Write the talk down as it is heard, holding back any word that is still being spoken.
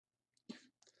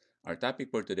Our topic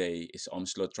for today is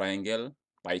Ohm's law triangle,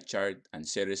 pie chart, and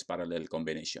series parallel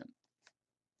combination.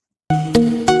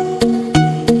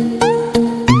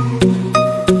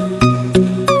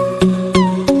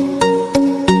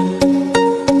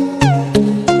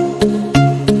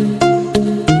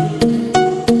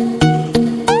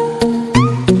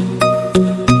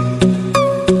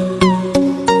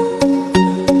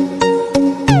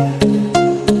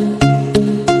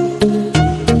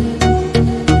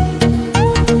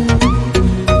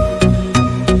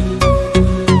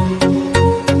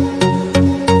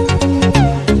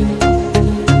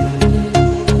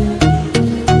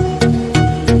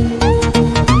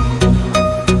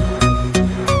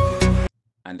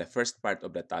 And the first part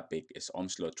of the topic is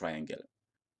Ohm's law triangle.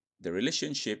 The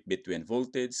relationship between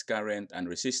voltage, current, and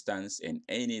resistance in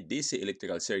any DC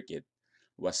electrical circuit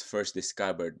was first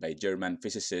discovered by German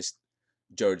physicist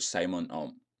George Simon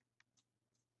Ohm.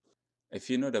 If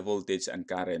you know the voltage and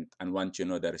current and want to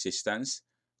know the resistance,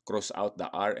 cross out the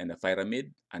R and the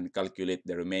pyramid and calculate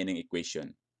the remaining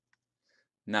equation.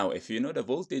 Now, if you know the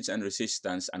voltage and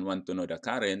resistance and want to know the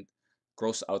current,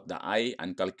 cross out the I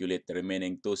and calculate the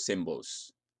remaining two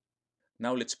symbols.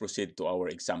 Now let's proceed to our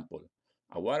example.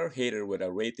 A water heater with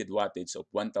a rated wattage of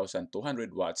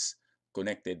 1200 watts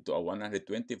connected to a 120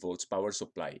 volts power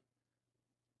supply.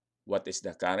 What is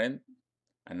the current?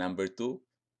 And number two,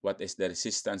 what is the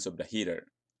resistance of the heater?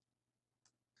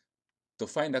 To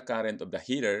find the current of the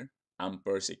heater,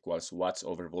 amperes equals watts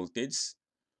over voltage,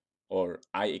 or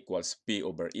I equals P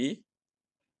over E,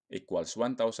 equals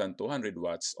 1200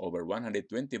 watts over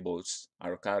 120 volts.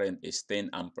 Our current is 10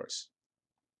 amperes.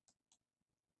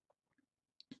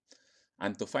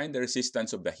 And to find the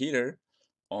resistance of the heater,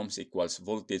 ohms equals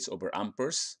voltage over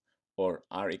amperes, or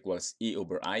R equals E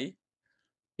over I,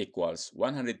 equals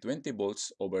 120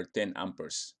 volts over 10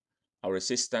 amperes. Our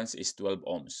resistance is 12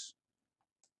 ohms.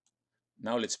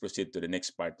 Now let's proceed to the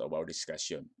next part of our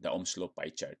discussion, the Ohm's law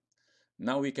pie chart.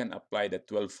 Now we can apply the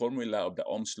 12 formula of the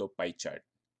Ohm's law pie chart.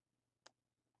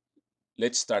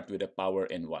 Let's start with the power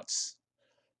in watts.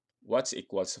 Watts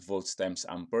equals volts times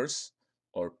amperes,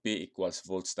 or P equals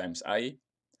volts times I,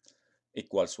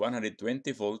 equals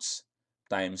 120 volts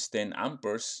times 10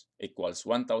 amperes equals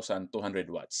 1200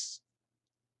 watts.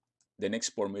 The next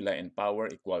formula in power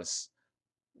equals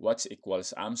watts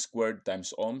equals amps squared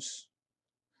times ohms,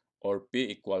 or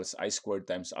P equals I squared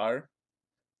times R,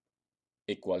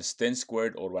 equals 10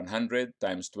 squared or 100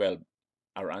 times 12.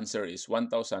 Our answer is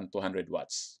 1200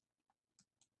 watts.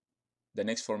 The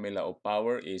next formula of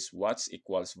power is watts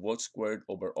equals volts squared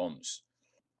over ohms,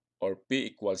 or P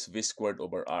equals V squared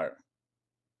over R,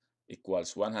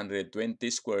 equals 120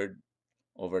 squared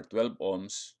over 12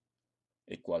 ohms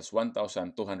equals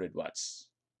 1200 watts.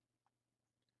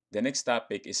 The next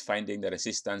topic is finding the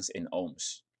resistance in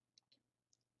ohms.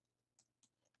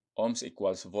 Ohms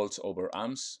equals volts over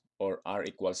amps, or R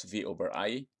equals V over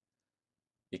I,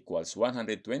 equals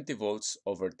 120 volts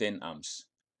over 10 amps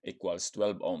equals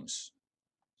 12 ohms.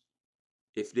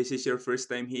 If this is your first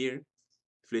time here,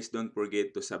 please don't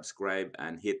forget to subscribe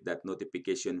and hit that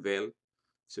notification bell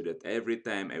so that every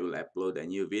time I will upload a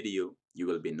new video, you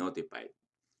will be notified.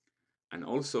 And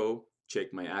also,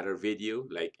 check my other video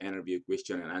like interview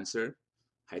question and answer,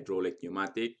 hydraulic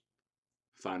pneumatic,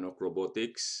 FANUC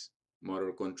robotics,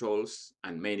 motor controls,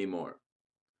 and many more.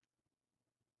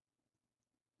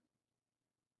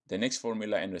 The next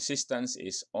formula in resistance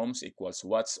is ohms equals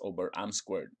watts over amp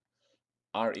squared,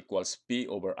 R equals P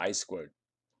over I squared,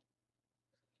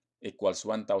 equals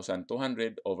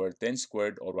 1200 over 10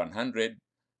 squared or 100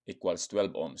 equals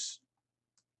 12 ohms.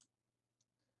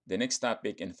 The next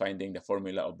topic in finding the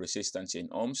formula of resistance in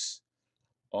ohms,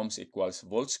 ohms equals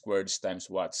volts squared times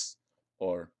watts,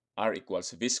 or R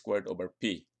equals V squared over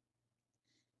P.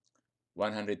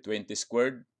 120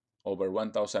 squared over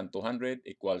 1200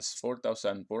 equals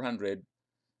 4400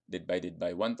 divided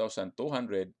by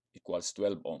 1200 equals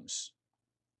 12 ohms.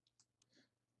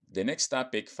 The next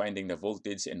topic, finding the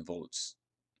voltage in volts.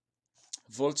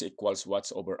 Volts equals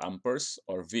watts over amperes,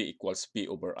 or V equals P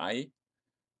over I,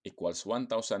 equals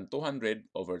 1200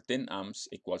 over 10 amps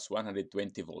equals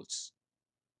 120 volts.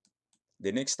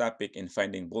 The next topic in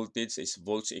finding voltage is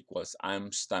volts equals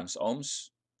amps times ohms,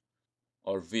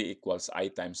 or V equals I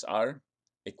times R,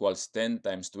 equals 10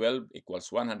 times 12 equals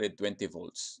 120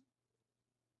 volts.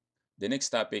 The next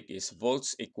topic is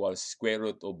volts equals square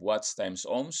root of watts times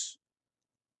ohms,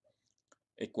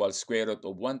 equals square root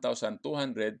of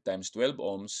 1200 times 12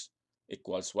 ohms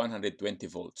equals 120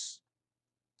 volts.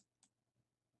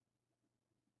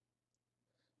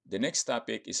 The next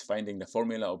topic is finding the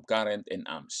formula of current in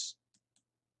amps.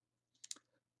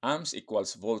 Amps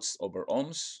equals volts over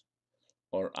ohms,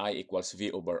 or I equals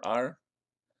V over R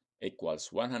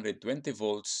equals 120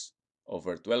 volts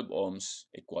over 12 ohms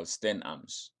equals 10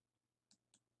 amps.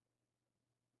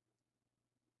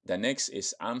 The next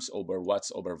is amps over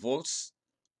watts over volts,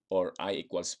 or I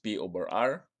equals P over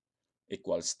R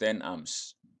equals 10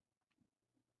 amps.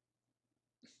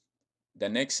 The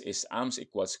next is amps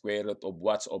equals square root of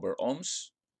watts over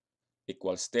ohms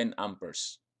equals 10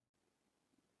 amperes.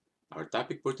 Our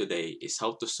topic for today is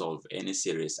how to solve any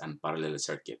series and parallel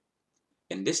circuit.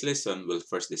 In this lesson, we'll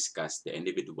first discuss the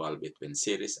individual between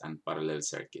series and parallel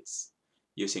circuits,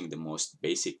 using the most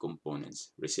basic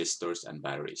components, resistors and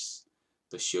batteries,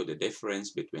 to show the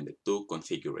difference between the two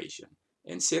configurations.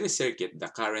 In series circuit, the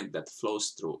current that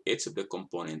flows through each of the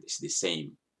components is the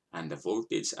same, and the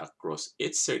voltage across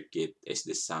each circuit is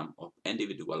the sum of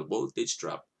individual voltage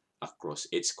drop across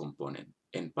each component.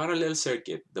 In parallel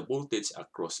circuit, the voltage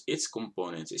across each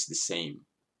component is the same,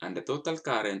 and the total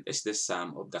current is the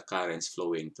sum of the currents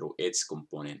flowing through each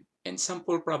component. In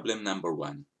sample problem number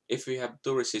 1, if we have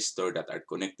two resistors that are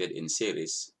connected in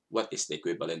series, what is the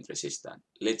equivalent resistance?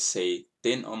 Let's say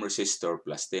 10 ohm resistor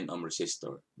plus 10 ohm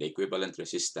resistor. The equivalent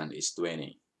resistance is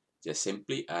 20. Just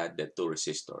simply add the two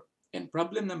resistors. In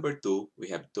problem number 2, we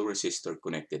have two resistors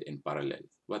connected in parallel.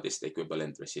 What is the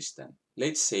equivalent resistance?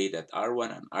 Let's say that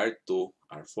R1 and R2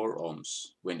 are 4 ohms.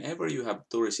 Whenever you have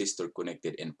two resistors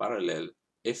connected in parallel,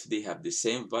 if they have the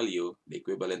same value, the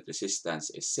equivalent resistance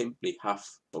is simply half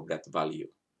of that value.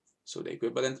 So the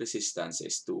equivalent resistance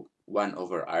is 2. 1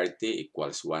 over RT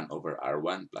equals 1 over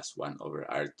R1 plus 1 over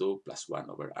R2 plus 1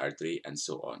 over R3 and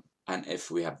so on. And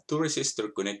if we have two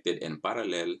resistors connected in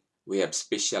parallel, we have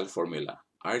special formula.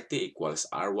 RT equals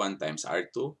R1 times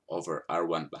R2 over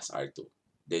R1 plus R2.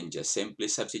 Then just simply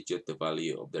substitute the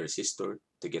value of the resistor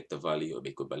to get the value of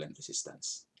equivalent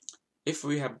resistance. If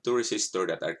we have two resistors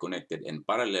that are connected in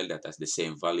parallel that has the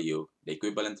same value, the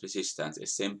equivalent resistance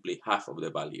is simply half of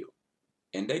the value.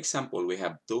 In the example, we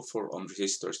have two 4 ohm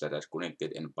resistors that are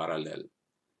connected in parallel.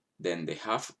 Then the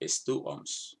half is 2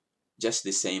 ohms. Just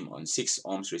the same on 6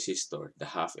 ohms resistor, the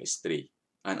half is 3.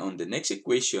 And on the next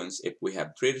equations, if we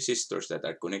have 3 resistors that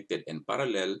are connected in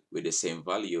parallel with the same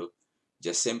value,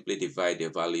 just simply divide the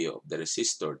value of the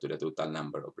resistor to the total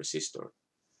number of resistors.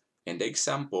 In the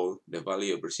example, the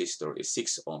value of resistor is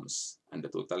 6 ohms and the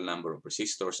total number of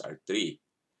resistors are 3.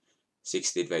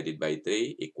 6 divided by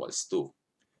 3 equals 2.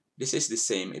 This is the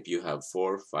same if you have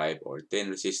 4, 5, or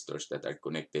 10 resistors that are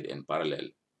connected in parallel.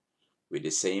 With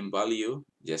the same value,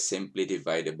 just simply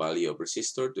divide the value of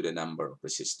resistor to the number of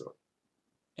resistor.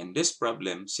 In this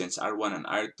problem, since R1 and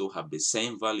R2 have the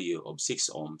same value of 6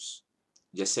 ohms,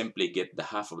 just simply get the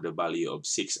half of the value of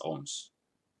 6 ohms.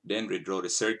 Then redraw the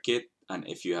circuit, and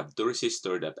if you have two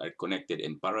resistors that are connected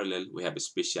in parallel, we have a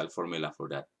special formula for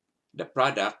that. The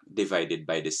product divided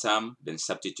by the sum, then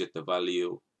substitute the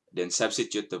value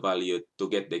to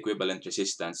get the equivalent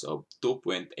resistance of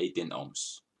 2.18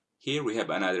 ohms. Here we have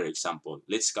another example.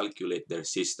 Let's calculate the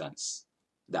resistance.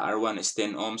 The R1 is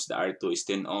 10 ohms, the R2 is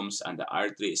 10 ohms, and the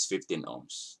R3 is 15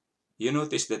 ohms. You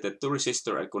notice that the two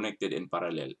resistors are connected in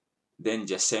parallel. Then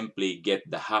just simply get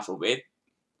the half of it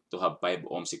to have 5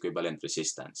 ohms equivalent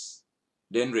resistance.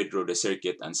 Then redraw the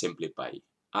circuit and simplify.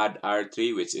 Add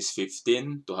R3, which is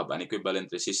 15, to have an equivalent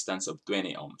resistance of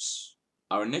 20 ohms.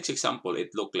 Our next example,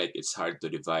 it looked like it's hard to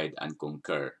divide and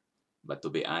conquer. But to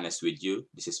be honest with you,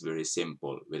 this is very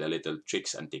simple with a little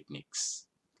tricks and techniques.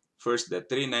 First, the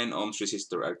 3 9 ohms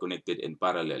resistor are connected in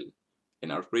parallel.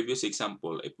 In our previous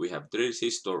example, if we have 3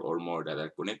 resistors or more that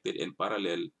are connected in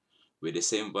parallel with the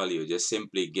same value, just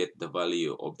simply get the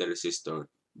value of the resistor,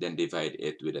 then divide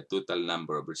it with the total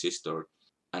number of resistors,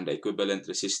 and the equivalent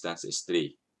resistance is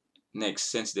 3.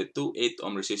 Next, since the two 8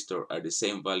 ohm resistors are the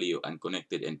same value and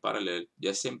connected in parallel,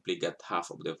 just simply get half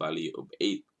of the value of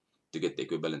 8 to get the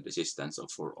equivalent resistance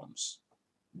of 4 ohms.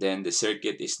 Then the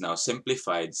circuit is now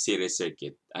simplified series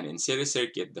circuit, and in series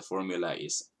circuit, the formula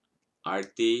is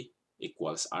RT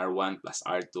equals R1 plus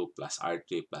R2 plus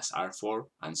R3 plus R4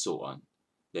 and so on.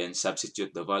 Then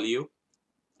substitute the value.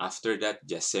 After that,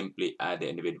 just simply add the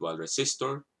individual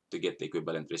resistor to get the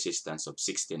equivalent resistance of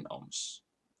 16 ohms.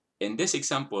 In this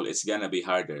example, it's gonna be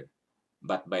harder,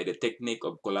 but by the technique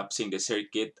of collapsing the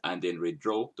circuit and then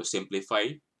redraw to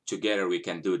simplify, together we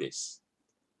can do this.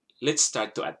 Let's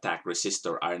start to attack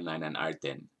resistor R9 and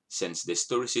R10. Since these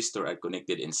two resistors are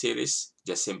connected in series,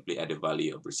 just simply add the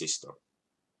value of resistor.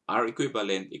 R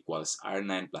equivalent equals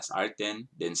R9 plus R10,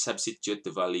 then substitute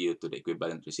the value to the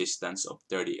equivalent resistance of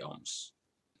 30 ohms.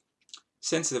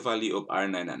 Since the value of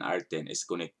R9 and R10 is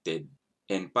connected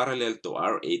and parallel to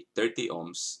R8 30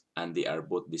 ohms, and they are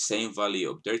both the same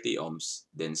value of 30 ohms,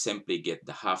 then simply get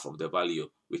the half of the value,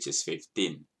 which is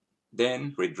 15.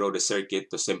 Then redraw the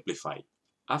circuit to simplify.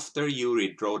 After you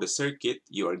redraw the circuit,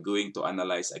 you are going to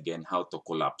analyze again how to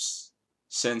collapse.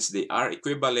 Since the R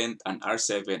equivalent and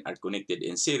R7 are connected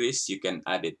in series, you can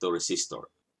add it to resistor.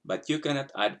 But you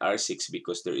cannot add R6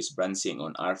 because there is branching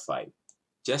on R5.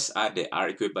 Just add the R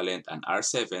equivalent and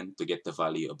R7 to get the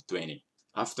value of 20.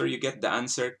 After you get the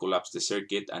answer, collapse the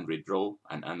circuit and redraw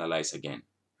and analyze again.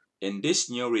 In this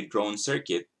new redrawn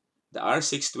circuit, the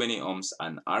R6 20 ohms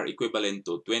and R equivalent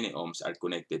to 20 ohms are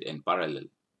connected in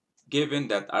parallel. Given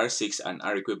that R6 and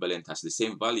R equivalent has the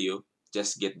same value,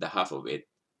 just get the half of it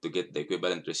to get the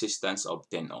equivalent resistance of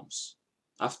 10 ohms.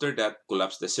 After that,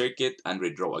 collapse the circuit and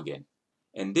redraw again.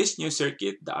 In this new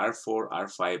circuit, the R4,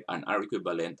 R5, and R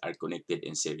equivalent are connected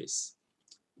in series.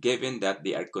 Given that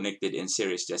they are connected in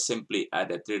series, just simply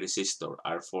add a 3 resistor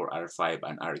R4, R5,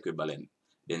 and R equivalent.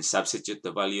 Then substitute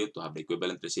the value to have the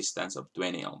equivalent resistance of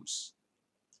 20 ohms.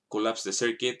 Collapse the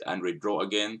circuit and redraw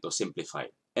again to simplify.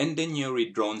 In the new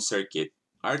redrawn circuit,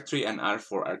 R3 and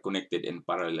R4 are connected in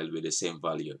parallel with the same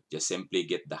value. Just simply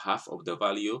get the half of the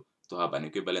value to have an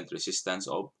equivalent resistance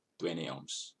of 20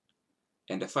 ohms.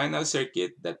 In the final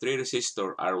circuit, the 3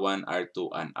 resistor R1, R2,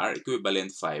 and R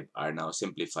equivalent 5 are now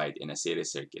simplified in a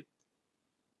series circuit.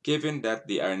 Given that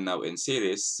they are now in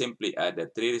series, simply add the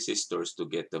 3 resistors to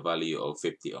get the value of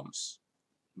 50 ohms.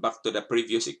 Back to the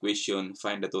previous equation,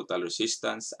 find the total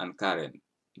resistance and current.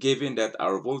 Given that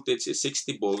our voltage is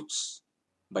 60 volts,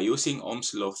 by using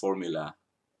Ohm's law formula,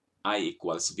 I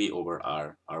equals V over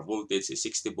R, our voltage is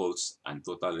 60 volts and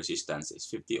total resistance is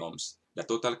 50 ohms. The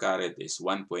total current is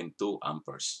 1.2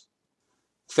 amperes.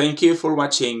 Thank you for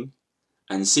watching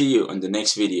and see you on the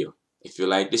next video. If you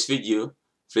like this video,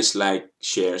 please like,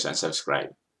 share, and subscribe.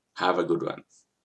 Have a good one.